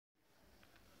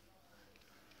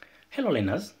Hello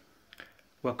learners,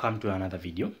 welcome to another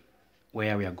video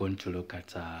where we are going to look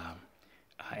at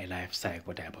a life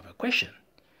cycle type of a question.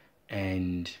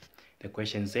 And the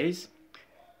question says,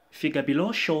 figure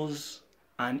below shows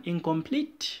an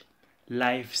incomplete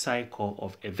life cycle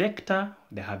of a vector.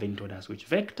 They haven't told us which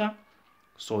vector,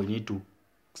 so you need to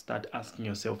start asking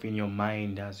yourself in your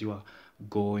mind as you are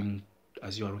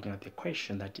looking at the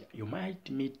question that you might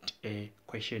meet a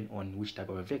question on which type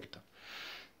of a vector.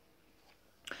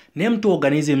 Name two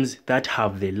organisms that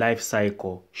have the life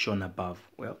cycle shown above.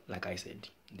 Well, like I said,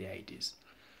 there it is.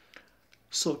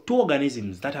 So two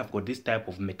organisms that have got this type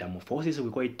of metamorphosis, we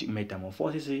call it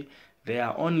metamorphosis. They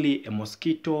are only a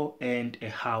mosquito and a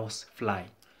housefly.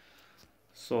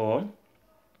 So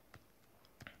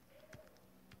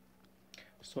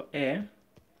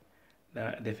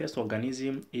the first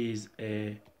organism is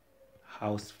a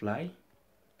housefly.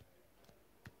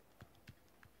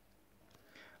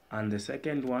 And the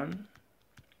second one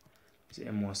is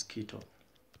a mosquito.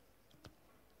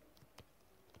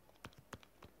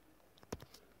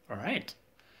 All right.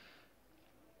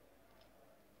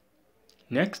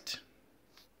 Next.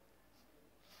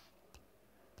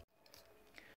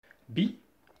 B.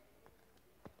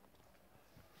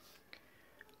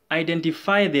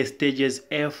 Identify the stages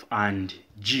F and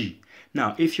G.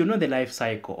 Now, if you know the life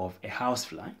cycle of a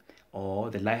housefly or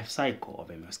the life cycle of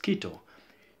a mosquito,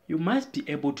 you must be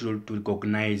able to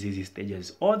recognize these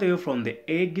stages all the way from the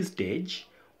egg stage.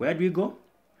 Where do we go?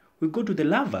 We go to the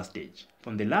larva stage.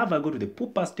 From the larva, go to the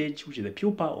pupa stage, which is the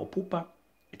pupa or pupa.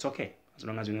 It's okay, as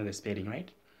long as you know the spelling, right?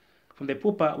 From the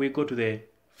pupa, we go to the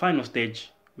final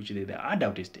stage, which is the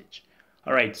adult stage.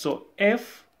 All right, so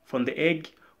F, from the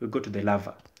egg, we go to the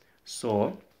larva.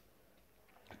 So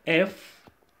F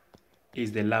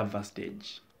is the larva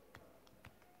stage,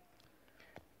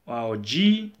 while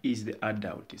G is the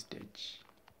adult stage.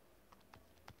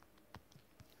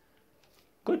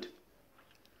 Good.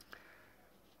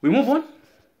 We move on.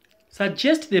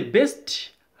 Suggest the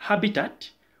best habitat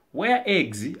where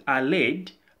eggs are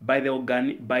laid by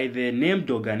the named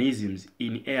organisms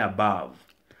in A above.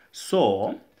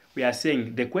 So we are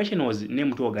saying the question was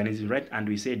name two organisms, right? And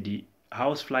we said the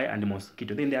housefly and the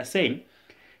mosquito. Then they are saying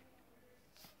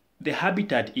the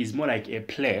habitat is more like a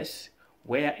place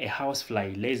where a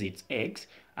housefly lays its eggs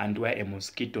and where a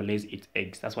mosquito lays its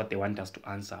eggs. That's what they want us to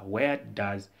answer. Where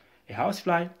does a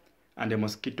housefly and a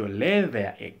mosquito lay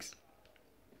their eggs?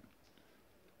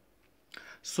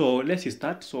 So let's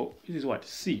start. So this is what?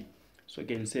 C. So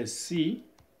again, it says C.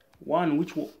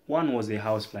 Which one was a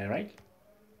housefly, right?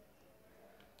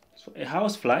 So a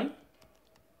housefly,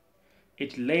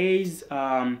 it lays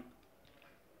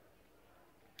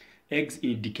eggs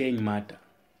in decaying matter.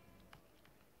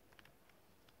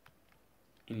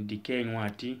 In decaying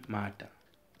matter.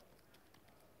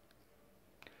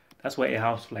 That's why a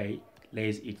housefly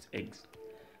lays its eggs.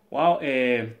 While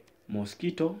a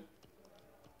mosquito,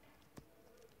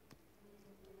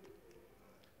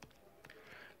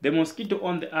 the mosquito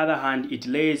on the other hand, it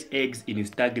lays eggs in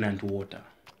stagnant water.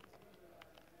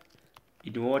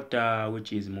 In water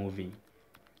which is moving.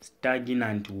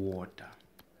 Stagnant water.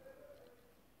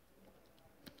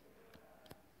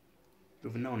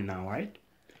 You've known now, right?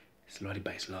 Slowly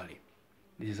by slowly.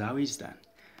 This is how it's done.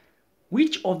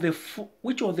 Which of the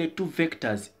two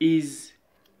vectors is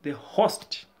the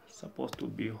host? Supposed to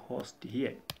be host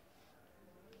here.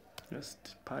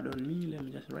 Just pardon me. Let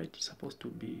me just write. Supposed to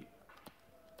be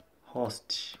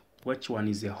host. Which one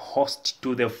is a host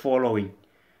to the following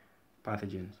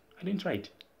pathogens? I didn't write.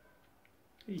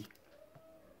 Hey.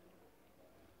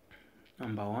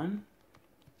 Number one.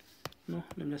 No,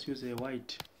 let me just use a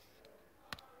white.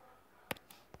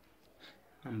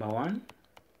 Number one,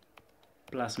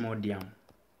 Plasmodium.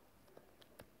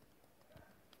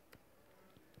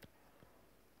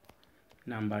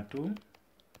 Number two,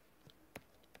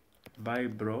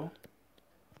 Vibrio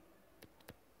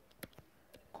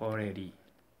cholerae.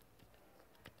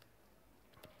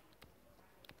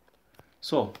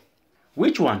 So,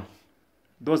 which one?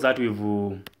 Those that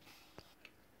we've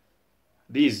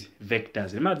these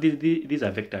vectors. Remember, these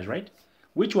are vectors, right?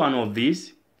 Which one of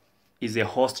these is a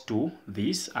host to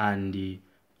this and the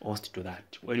host to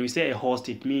that? When we say a host,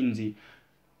 it means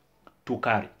to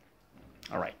carry.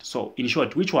 All right. So in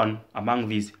short, which one among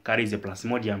these carries a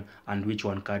Plasmodium and which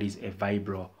one carries a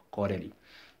Vibrio cholerae?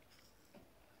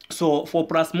 So for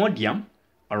Plasmodium,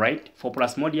 all right, for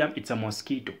Plasmodium, it's a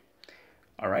mosquito.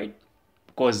 All right,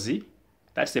 because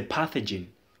that's a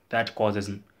pathogen that causes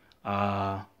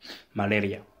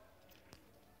malaria.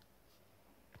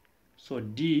 So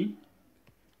D1,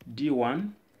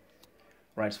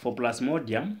 right, for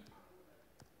Plasmodium,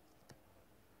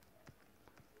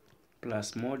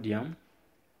 Plasmodium,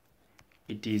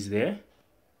 it is the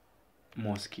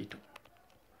mosquito.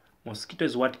 Mosquito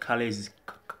is what carries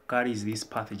this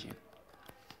pathogen.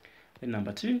 Then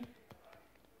number 2,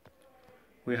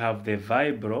 we have the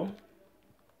Vibrio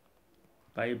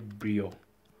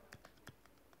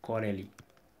cholerae.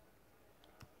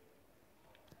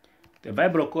 The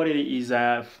Vibrio cholerae is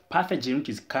a pathogen which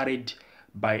is carried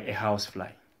by a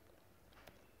housefly.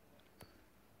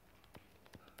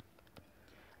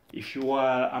 If you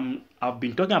are, I've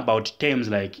been talking about terms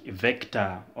like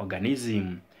vector,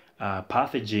 organism,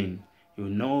 pathogen.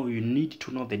 You need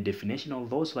to know the definition of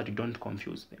those so that you don't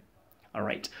confuse them. All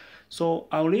right. So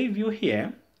I'll leave you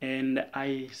here, and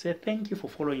I say thank you for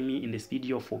following me in this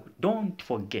video. Don't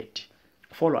forget,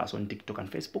 follow us on TikTok and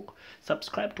Facebook.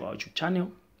 Subscribe to our YouTube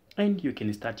channel, and you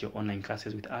can start your online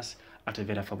classes with us at a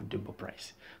very affordable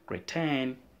price. Grade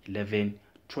 10, 11,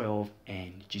 12,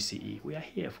 and GCE. We are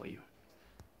here for you.